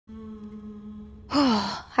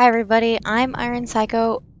Hi everybody, I'm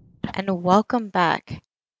IronPsycho, and welcome back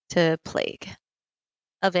to Plague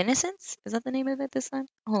of Innocence? Is that the name of it this time?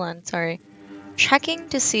 Hold on, sorry. Checking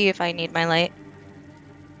to see if I need my light.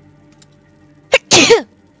 But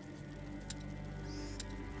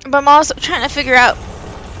I'm also trying to figure out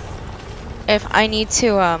if I need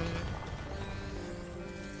to,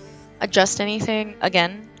 adjust anything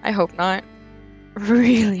again. I hope not.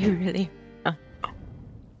 Really.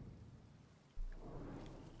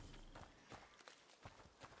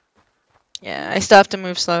 Yeah, I still have to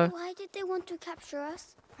move slow. Why did they want to capture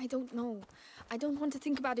us? I don't know. I don't want to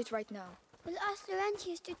think about it right now. We'll ask the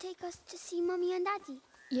ranchers to take us to see Mommy and Daddy.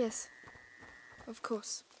 Yes, of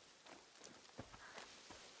course.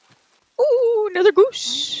 Ooh, another Where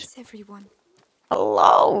goose. is everyone?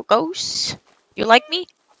 Hello, goose. You like me?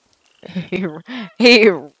 He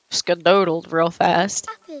skedoodled real fast.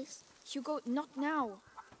 Apples. Hugo, not now.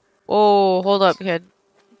 Oh, hold up, kid.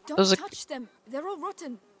 Don't Those are... touch them. They're all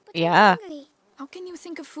rotten. But Yeah. I'm hungry. How can you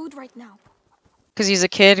think of food right now? Because he's a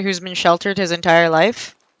kid who's been sheltered his entire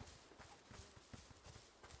life.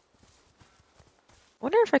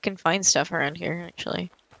 Wonder if I can find stuff around here,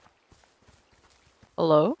 actually.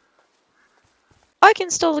 Hello? I can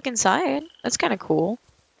still look inside. That's kind of cool.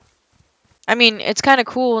 I mean, it's kind of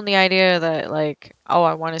cool in the idea that, like, oh,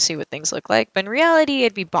 I want to see what things look like. But in reality,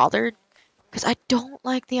 I'd be bothered. Because I don't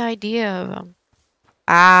like the idea of them.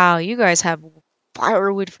 Wow, you guys have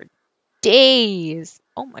firewood for days.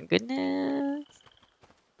 Oh my goodness.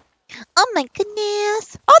 Oh my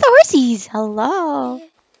goodness. Oh, the horsies. Hello.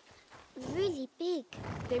 They're really big.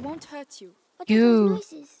 They won't hurt you. What are those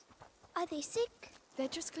noises? Are they sick? They're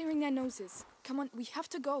just clearing their noses. Come on, we have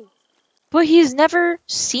to go. But he's never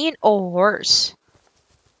seen a horse.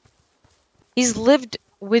 He's lived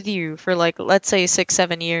with you for, like, let's say 6,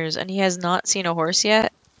 7 years, and he has not seen a horse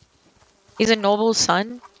yet. He's a noble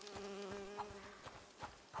son.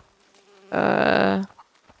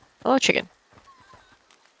 Hello, chicken.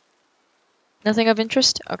 Nothing of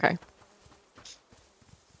interest? Okay.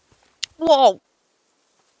 Whoa!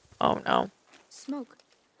 Oh no. Smoke.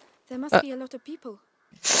 There must be a lot of people.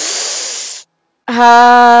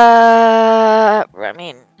 I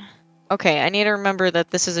mean, okay, I need to remember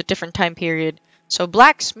that this is a different time period. So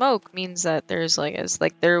black smoke means that there's like, it's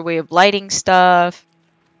like their way of lighting stuff,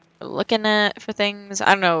 looking at for things.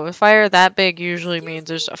 I don't know, a fire that big usually means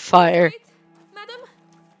there's a fire. Wait, madam?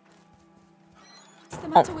 What's the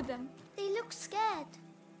matter with them? They look scared.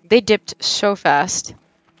 They dipped so fast.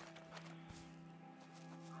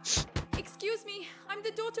 Excuse me, I'm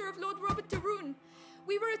the daughter of Lord Robert de Roon.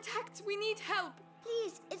 We were attacked. We need help.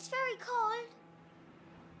 Please, it's very cold.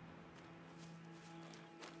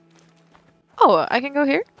 Oh, I can go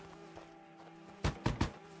here?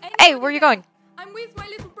 Anybody Hey, where are you there? going? I'm with my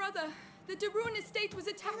little brother. The de Roon estate was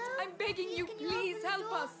attacked. Hello? I'm begging you, Can you please open the help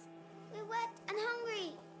door? us. We're wet and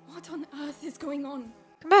hungry. What on earth is going on?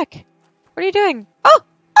 Come back. What are you doing? Oh!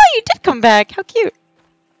 Oh, you did come back! How cute!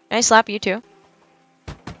 Can I slap you too?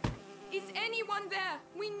 Is anyone there?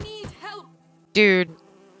 We need help. Dude.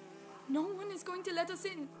 No one is going to let us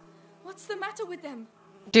in. What's the matter with them?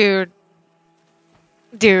 Dude.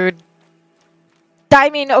 I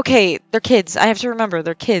mean, okay, they're kids. I have to remember,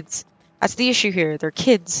 they're kids. That's the issue here. They're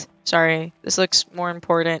kids. Sorry. This looks more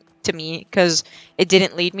important to me because it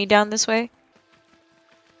didn't lead me down this way.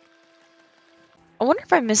 I wonder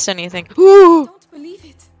if I missed anything. Ooh! I don't believe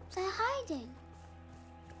it. They're hiding.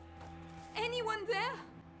 Anyone there?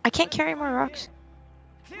 I can't carry more rocks.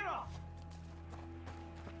 Clear off!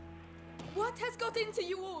 What has got into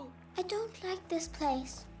you all? I don't like this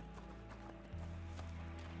place.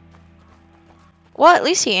 Well, at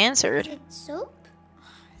least he answered. Is it soap?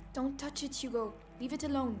 Don't touch it, Hugo. Leave it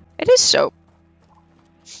alone. It is soap.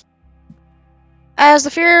 As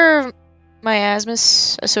the fear of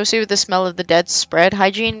miasmas associated with the smell of the dead spread,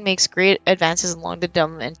 hygiene makes great advances along the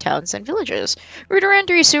development towns and villages.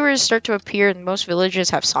 Rudimentary sewers start to appear, and most villages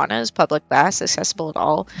have saunas, public baths, accessible at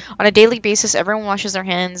all. On a daily basis, everyone washes their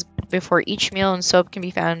hands before each meal, and soap can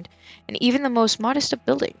be found in even the most modest of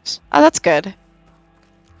buildings. Oh, that's good.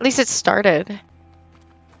 At least it started.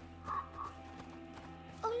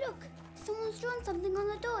 Oh, look. Someone's drawn something on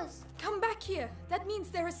the doors. Come back here. That means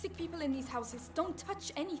there are sick people in these houses. Don't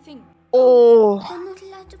touch anything. Oh. They're not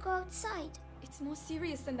allowed to go outside. It's more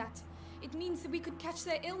serious than that. It means that we could catch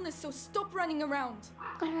their illness, so stop running around.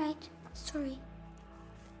 All right. Sorry.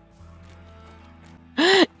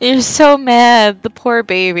 You're so mad. The poor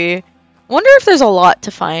baby. Wonder if there's a lot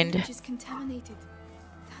to find. Village is contaminated.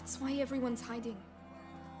 That's why everyone's hiding.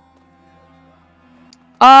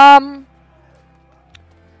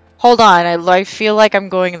 Hold on. I feel like I'm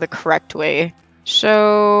going the correct way.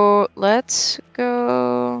 So let's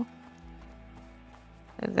go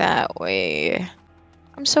that way.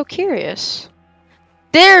 I'm so curious.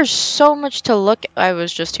 There's so much to look at. I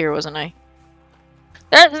was just here, wasn't I?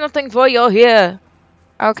 There's nothing for you here.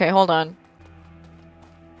 Okay, hold on.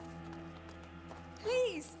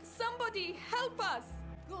 Please, somebody, help us!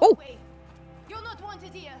 Go Oh. away. You're not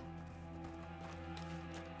wanted here.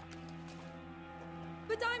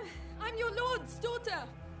 But I'm your lord's daughter.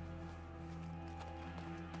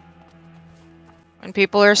 When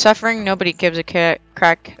people are suffering, nobody gives a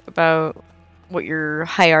crack about what your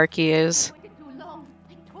hierarchy is. Waited too long.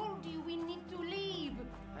 I told you we need to leave.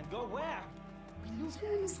 And go where?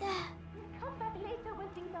 Someone's there. Come back later when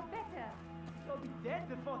things are better. You'll be dead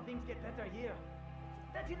before things get better here.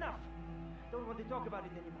 That's enough. Don't want to talk about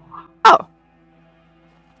it anymore. Oh.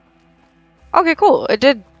 Okay, cool. It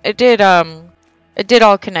did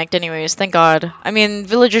all connect anyways, thank God. I mean,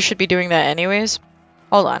 villagers should be doing that anyways.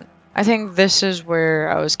 Hold on. I think this is where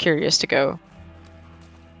I was curious to go.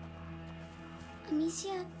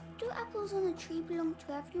 Amicia, do apples on a tree belong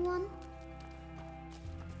to everyone?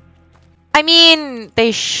 I mean,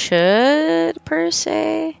 they should, per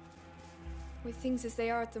se. With things as they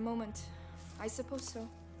are at the moment, I suppose so.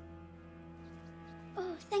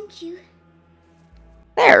 Oh, thank you.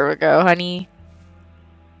 There we go, honey.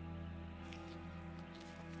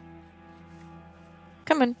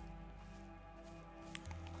 Come on.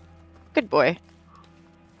 Good boy.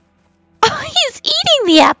 Oh, he's eating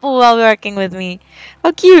the apple while working with me.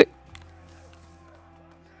 How cute.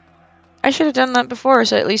 I should have done that before,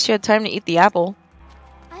 so at least you had time to eat the apple.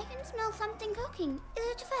 I can smell something cooking. Is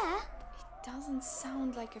it fair? It doesn't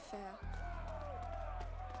sound like a fair.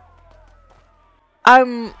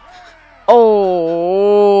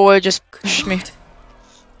 Oh, it just pushed me.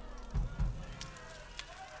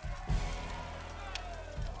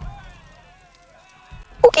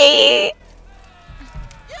 Okay.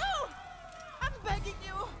 You! I'm begging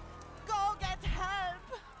you! Go get help!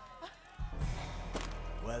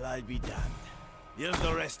 Well, I'll be damned. Here's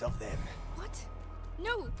the rest of them. What?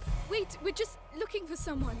 No, wait, we're just looking for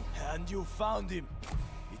someone. And you found him.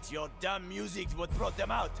 It's your damn music what brought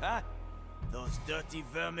them out, huh? Those dirty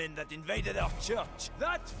vermin that invaded our church.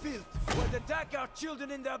 That filth would attack our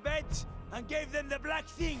children in their beds and gave them the black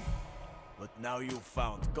thing. But now you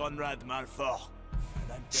found Conrad Malfour.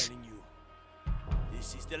 And I'm telling you,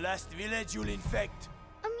 this is the last village you'll infect.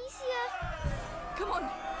 Amicia! Come on.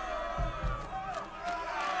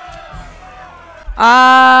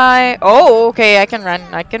 Oh, okay, I can run,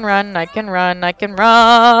 I can run, I can run, I can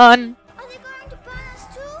run. Are they going to burn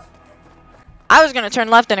us too? I was gonna turn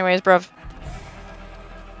left anyways, bruv.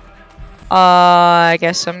 I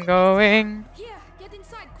guess I'm going. Here, get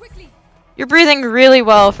inside, quickly. You're breathing really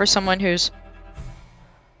well for someone who's...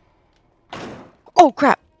 Oh,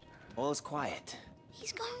 crap. All is quiet.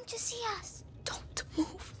 He's going to see us. Don't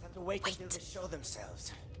move. Have to wait until they show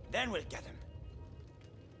themselves. Then we'll get them.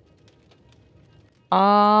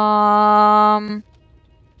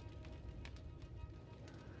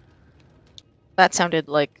 That sounded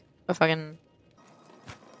like a fucking...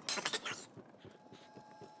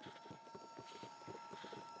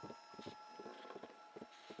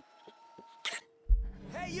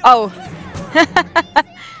 Hey, you! Oh.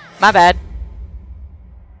 My bad.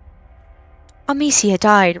 Amicia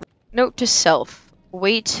died. Note to self.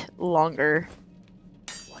 Wait longer.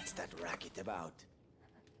 What's that racket about?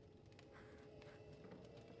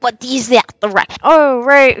 What is that? The right. Oh,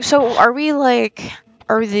 right. So are we like...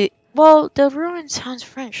 Are the... Well, the ruin sounds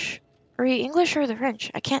French. Are we English or the French?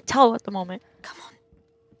 I can't tell at the moment. Come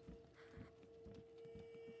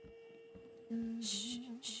on. Shh,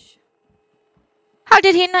 shh. How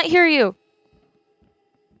did he not hear you?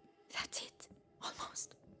 That's it.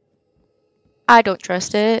 Almost. I don't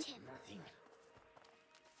trust it.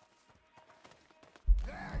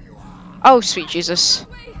 Oh, sweet Jesus.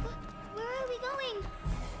 Wait, Where are we going?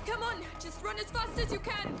 come on. Just run as fast as you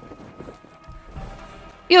can.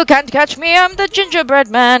 You can't catch me, I'm the gingerbread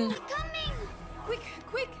man. We're coming! Quick,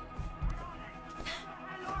 quick.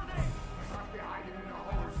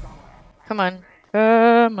 Come on.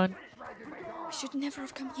 Come on. We should never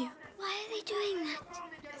have come here. Why are they doing that?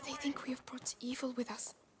 They think we have brought evil with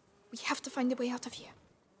us. We have to find a way out of here.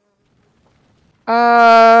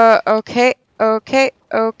 Okay, okay,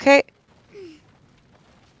 okay.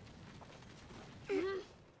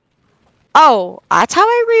 Oh, that's how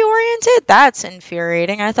I reoriented? That's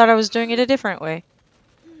infuriating. I thought I was doing it a different way.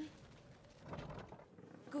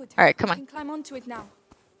 Good. Alright, come We on. can climb onto it now.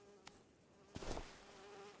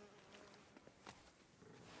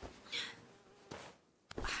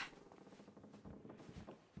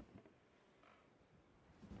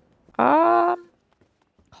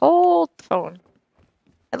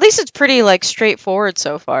 least it's pretty, like, straightforward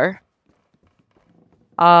so far.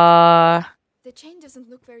 The chain doesn't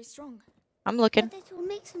look very strong. I'm looking. But it will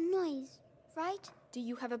make some noise, right? Do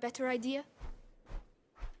you have a better idea?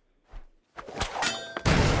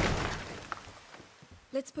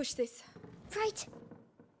 Let's push this. Right.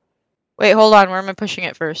 Wait, hold on. Where am I pushing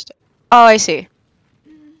it first? Oh, I see.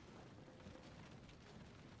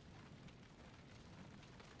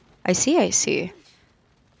 I see.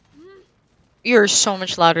 You're so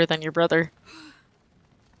much louder than your brother.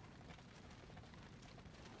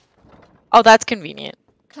 Oh, that's convenient.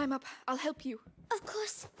 Climb up. I'll help you. Of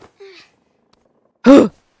course.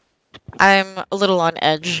 I'm a little on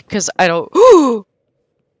edge because I don't. Oh,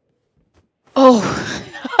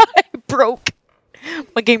 I broke.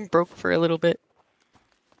 My game broke for a little bit.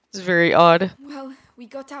 It's very odd. Well, we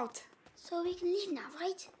got out. So we can leave now,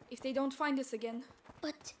 right? If they don't find us again.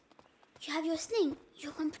 But you have your sling.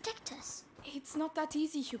 You can protect us. It's not that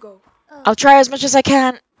easy, Hugo. I'll try as much as I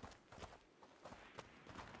can.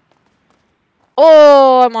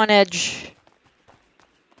 Oh, I'm on edge.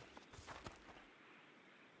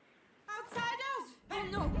 Outsiders! Oh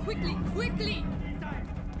no, quickly, quickly!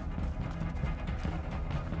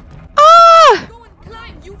 Ah! Go and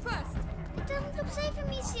climb, you first! It doesn't look safe,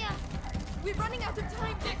 Amicia. We're running out of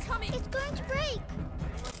time, they're coming! It's going to break.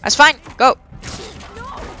 That's fine. Go. No,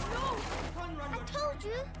 no! I told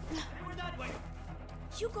you.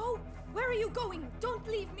 Hugo, where are you going? Don't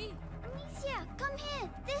leave me! Amicia, come here.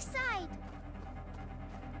 This side.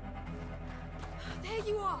 There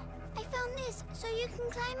you are! I found this so you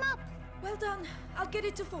can climb up. Well done. I'll get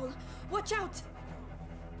it to fall. Watch out!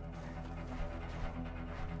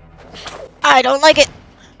 I don't like it.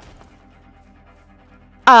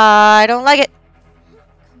 I don't like it.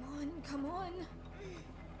 Come on, come on.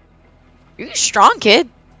 You're strong, kid.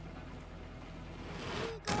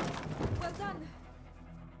 Well done.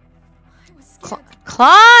 I was scared.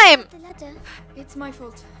 Climb! The ladder. It's my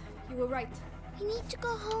fault. You were right. We need to go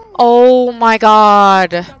home. Oh my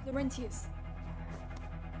god. About Laurentius.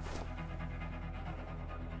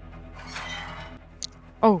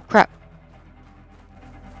 Oh crap.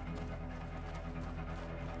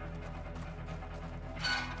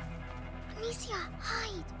 Amicia,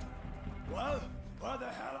 hide. Well, where the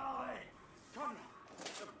hell are they? Conrad.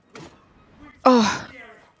 Oh.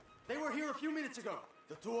 They were here a few minutes ago.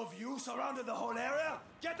 The two of you surrounded the whole area?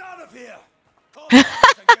 Get out of here! Call the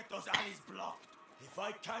police and get those alleys blocked. If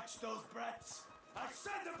I catch those brats, I'll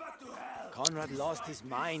send them back to hell! Conrad lost his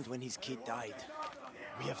mind when his kid died.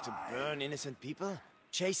 We have to burn innocent people?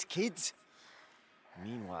 Chase kids?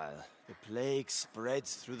 Meanwhile, the plague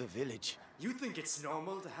spreads through the village. You think it's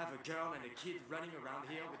normal to have a girl and a kid running around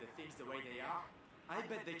here with the things the way they are? I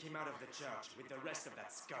bet they came out of the church with the rest of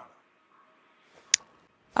that scum.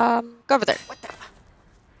 Go over there.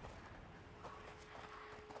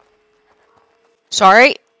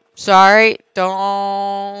 Sorry. Sorry.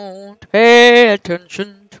 Don't pay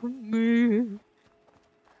attention to me.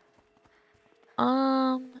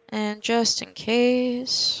 And just in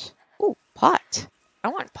case. Ooh, pot. I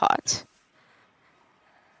want pot.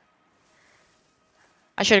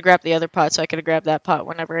 I should have grabbed the other pot so I could have grabbed that pot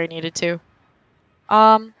whenever I needed to.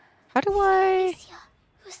 How do I... Amicia,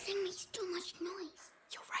 your sling makes too much noise.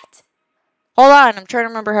 You're right. Hold on, I'm trying to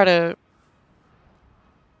remember how to...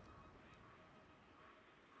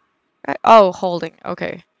 Oh, holding.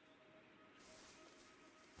 Okay.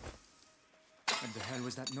 What the hell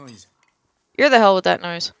was that noise? You're the hell with that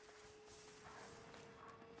noise.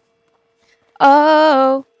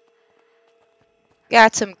 Oh.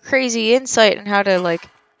 Got some crazy insight on how to, like...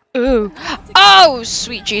 Ooh. Oh,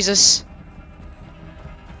 sweet Jesus.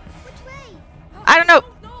 Which way? I don't know.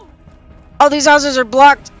 No! Oh, these houses are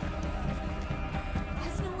blocked.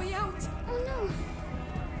 There's no way out. Oh no.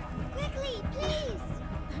 Quickly, please.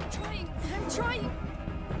 I'm trying. I'm trying.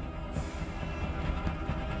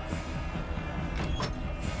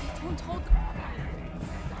 It won't hold.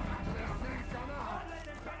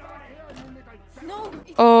 No.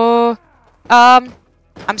 It's Oh.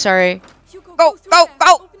 I'm sorry. Hugo, Go, through go, there.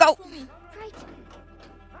 go, Open it go. for me. Right.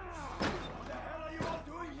 What the hell are you all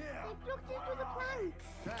doing here? I blocked it with a plank.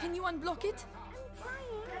 Can you unblock it? I'm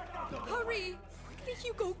trying. Hurry! Quickly,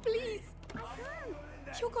 Hugo, please! I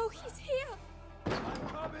can't. Hugo, he's here!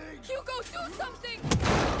 Hugo, do something!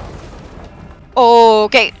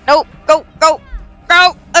 Okay. Nope. Go, go,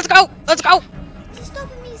 go. Let's go. Let's go. Stop,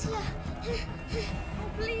 Amicia. Oh,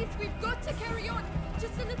 please, we've got to carry on!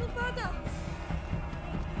 Just a little further!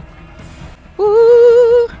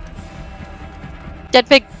 Woo. Dead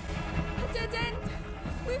pig. A dead end!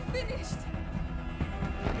 We're finished!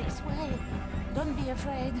 This way. Don't be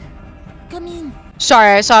afraid. Come in.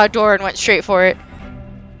 Sorry, I saw a door and went straight for it. The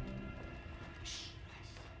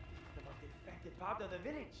most infected part of the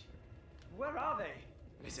village. Where are they?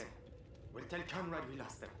 Listen, we'll tell Conrad we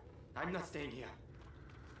lost them. I'm not staying here.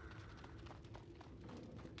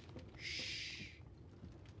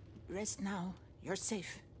 Rest now. You're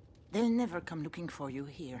safe. They'll never come looking for you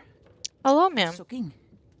here. Hello, ma'am. Soaking.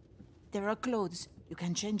 There are clothes you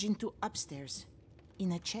can change into upstairs.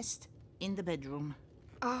 In a chest in the bedroom.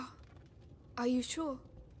 Are you sure?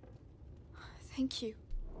 Thank you.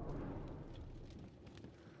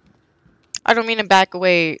 I don't mean to back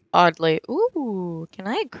away oddly. Ooh, can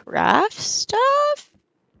I craft stuff?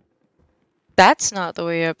 That's not the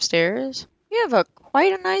way upstairs. You have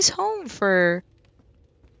quite a nice home for...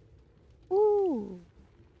 Ooh.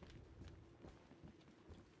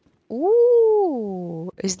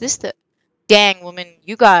 Ooh. Is this the... Dang, woman,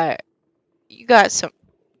 you got some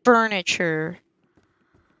furniture.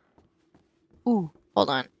 Ooh,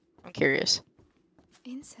 hold on. I'm curious.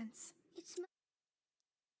 Incense. It's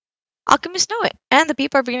Alchemists know it, and the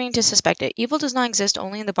people are beginning to suspect it. Evil does not exist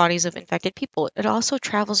only in the bodies of infected people. It also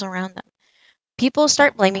travels around them. People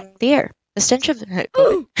start blaming the air. The stench of...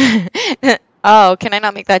 Oh, can I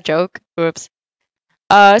not make that joke? Whoops.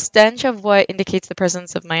 Stench of what indicates the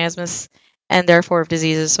presence of miasmas and therefore of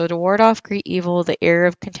diseases. So to ward off great evil, the air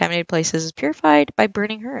of contaminated places is purified by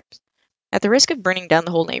burning herbs, at the risk of burning down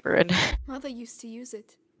the whole neighborhood. Mother used to use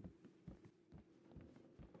it.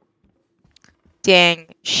 Dang,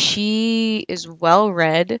 she is well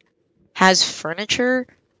read, has furniture,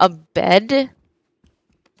 a bed.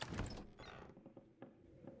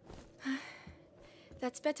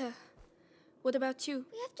 That's better. What about you?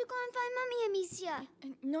 We have to go and find Mummy, Amicia.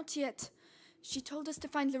 Not yet. She told us to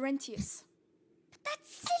find Laurentius. But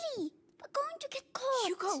that's silly. We're going to get caught.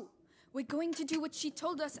 Hugo! We're going to do what she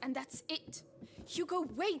told us, and that's it. Hugo,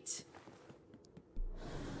 wait!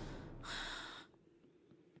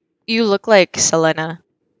 You look like Selena.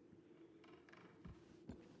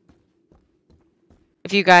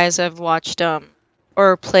 If you guys have watched,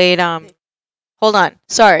 or played, hold on,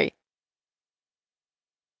 sorry.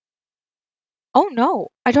 Oh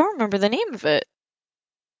no, I don't remember the name of it.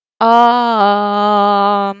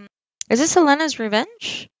 Is it Selena's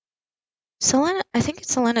Revenge? Selena, I think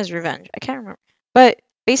it's Selena's Revenge. I can't remember. But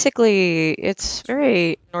basically, it's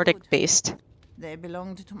very Nordic based. They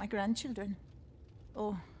belonged to my grandchildren.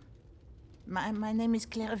 Oh, my name is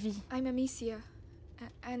Clairvy. I'm Amicia,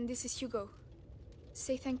 and this is Hugo.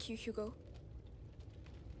 Say thank you, Hugo.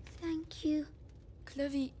 Thank you.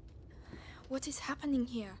 Clovey, what is happening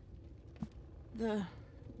here? The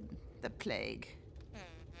plague.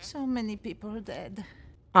 So many people dead.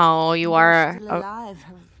 Oh, you Those are still alive.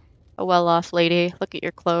 a well-off lady. Look at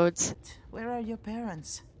your clothes. Where are your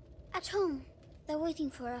parents? At home. They're waiting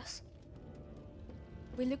for us.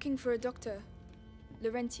 We're looking for a doctor.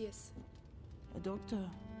 Laurentius. A doctor?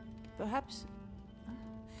 Perhaps?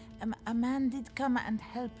 A man did come and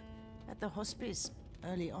help at the hospice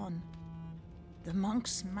early on. The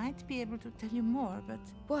monks might be able to tell you more, but...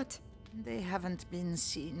 What? They haven't been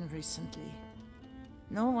seen recently.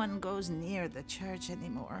 No one goes near the church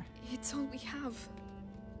anymore. It's all we have.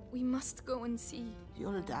 We must go and see.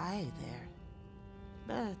 You'll die there.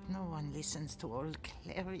 But no one listens to old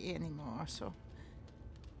Clary anymore, so...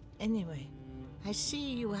 Anyway, I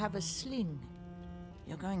see you have a sling.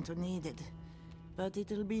 You're going to need it. But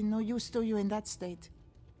it'll be no use to you in that state.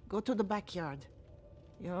 Go to the backyard.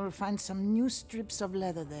 You'll find some new strips of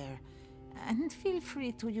leather there. And feel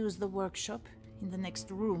free to use the workshop in the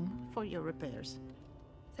next room for your repairs.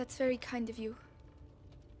 That's very kind of you.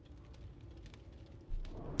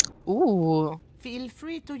 Ooh. Feel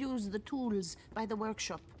free to use the tools by the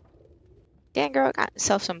workshop. Damn, girl, got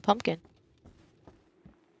herself some pumpkin.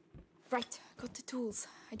 Right, got the tools.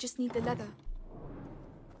 I just need the leather.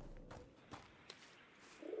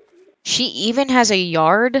 She even has a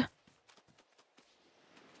yard?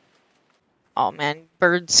 Oh man,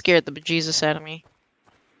 birds scared the bejesus out of me.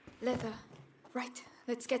 Leather. Right,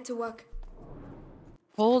 let's get to work.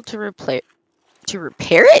 Hold to repair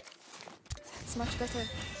it? That's much better.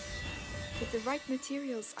 With the right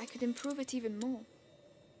materials, I could improve it even more.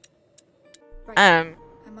 Right,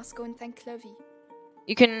 I must go and thank Clovey.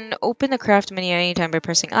 You can open the craft menu anytime by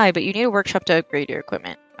pressing I, but you need a workshop to upgrade your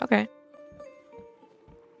equipment. Okay.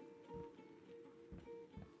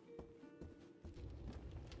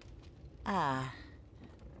 Ah,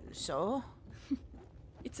 so?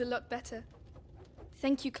 It's a lot better.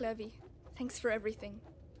 Thank you, Clovey. Thanks for everything.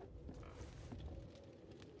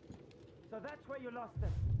 So that's where you lost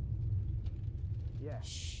them. Yeah,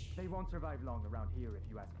 they won't survive long around here if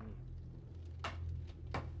you ask me.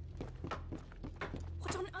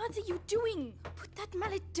 What on earth are you doing? Put that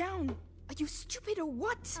mallet down. Are you stupid or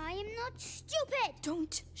what? I am not stupid.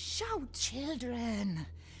 Don't shout. Children,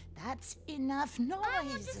 that's enough noise. I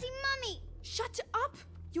want to see Mummy. Shut up.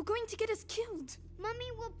 You're going to get us killed.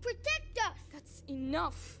 Mummy will protect us. That's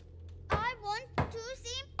enough. I want to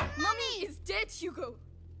see Mummy is dead, Hugo.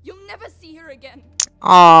 You'll never see her again.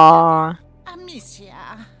 Aww.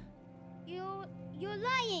 Amicia. You're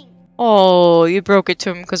lying. Oh, you broke it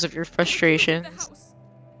to him because of your The frustrations. house.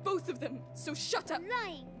 Both of them. So shut up.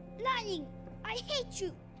 Lying. I hate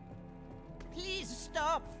you. Please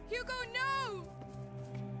stop. Hugo, no!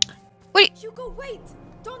 Wait. Hugo, wait!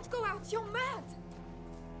 Don't go out. You're mad.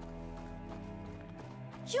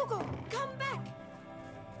 Hugo, come back.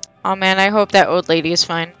 Oh man, I hope that old lady is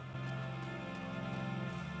fine.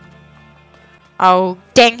 Oh,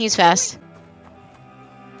 dang, he's fast.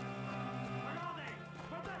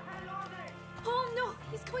 Oh no,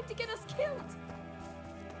 he's going to get us killed.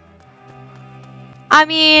 I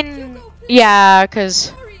mean, Hugo, please. yeah, cause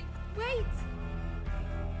Hurry, wait.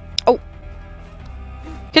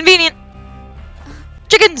 convenient.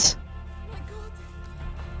 Chickens. My God.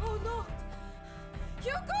 Oh no.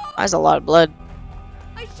 Hugo! That's a lot of blood.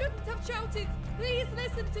 I shouldn't have shouted. Please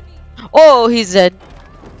listen to me. Oh, he's dead.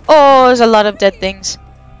 Oh, there's a lot of dead things.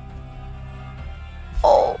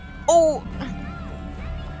 Oh, oh.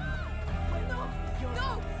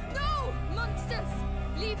 No, monsters!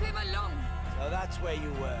 Leave him alone. So that's where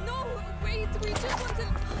you were. No, wait, we just want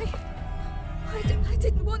to. I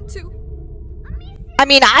didn't want to. I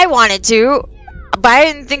mean, I wanted to, but I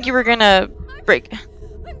didn't think you were gonna break.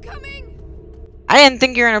 I'm coming. I didn't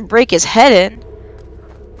think you were gonna break his head in.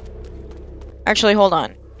 Actually, hold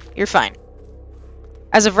on. You're fine.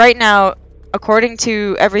 As of right now, according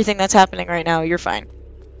to everything that's happening right now, you're fine.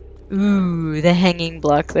 Ooh, the hanging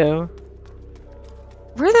block, though.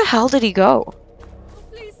 Where the hell did he go?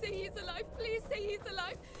 Please say he's alive. Please say he's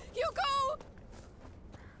alive. Hugo!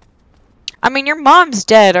 I mean, your mom's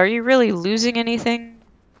dead. Are you really losing anything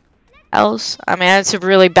else? I mean, that's a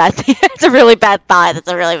really bad thing. It's a really bad thought. That's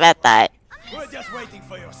a really bad thought. We're just waiting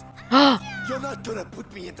for you. You're not gonna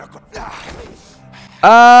put me in the...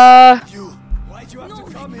 You. Why'd you have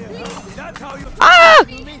to come here? Is that how you Ah! to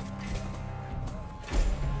me?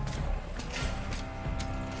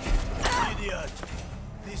 Idiot.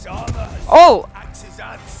 This armor has axes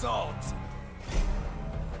and swords.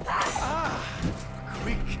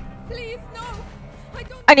 Quick. Please, no. I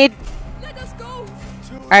don't. I need... Let us go.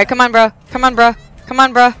 Alright, come on, bro. Come on, bro. Come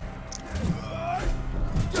on, bro.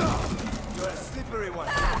 You're a slippery one.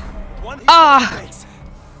 One hit Ah! makes.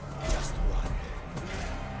 Just one.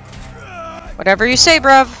 Whatever you say,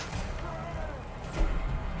 bruv.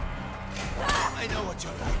 I know what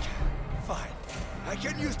you're like. Fine. I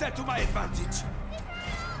can use that to my advantage.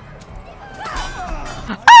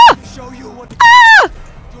 I can show you what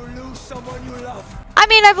to lose someone you love. I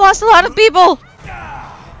mean, I've lost a lot of people.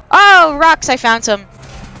 Oh, rocks. I found some.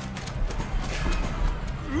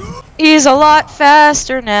 He's a lot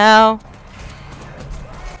faster now.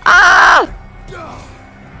 Ah!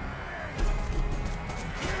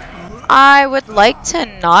 I would like to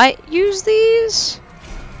not use these.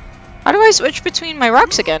 How do I switch between my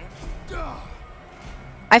rocks again?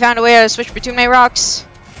 I found a way to switch between my rocks.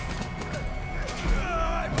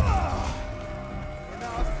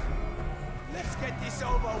 Let's get this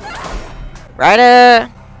over with. Right,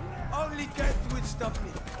 Only death will stop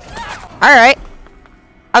me. alright.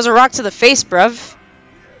 How's a rock to the face, bruv?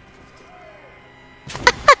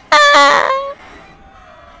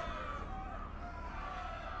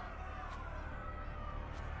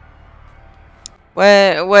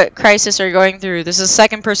 What crisis are you going through? This is the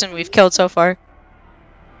second person we've killed so far.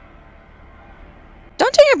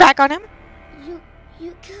 Don't turn your back on him.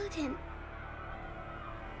 You killed him.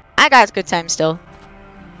 I got a good time still.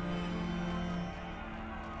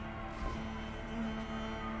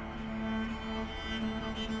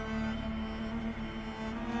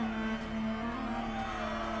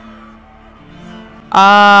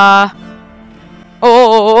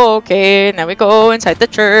 Oh, okay. Now we go inside the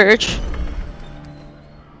church.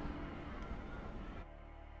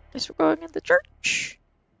 Guess we're going in the church.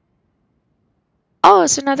 Oh,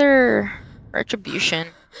 it's another retribution.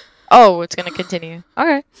 Oh, it's gonna continue.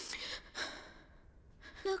 Okay.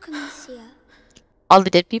 Look, Amicia. All the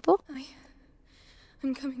dead people?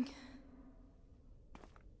 I'm coming.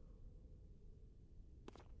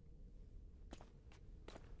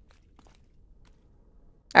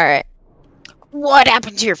 Alright. What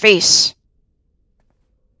happened to your face?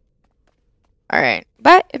 Alright.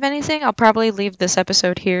 But, if anything, I'll probably leave this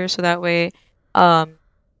episode here so that way,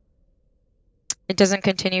 It doesn't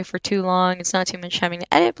continue for too long. It's not too much having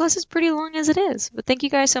to edit. Plus, it's pretty long as it is. But thank you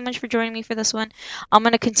guys so much for joining me for this one. I'm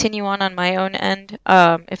going to continue on my own end,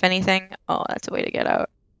 if anything. Oh, that's a way to get out.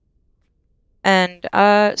 And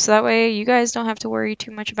so that way you guys don't have to worry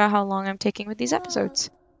too much about how long I'm taking with these episodes.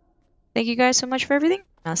 Thank you guys so much for everything.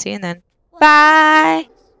 I'll see you then. Bye!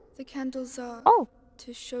 The candles are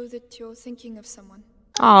to show that you're thinking of someone.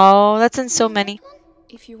 Oh, that's in so many.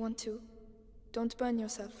 If you want to, don't burn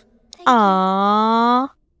yourself. Aww.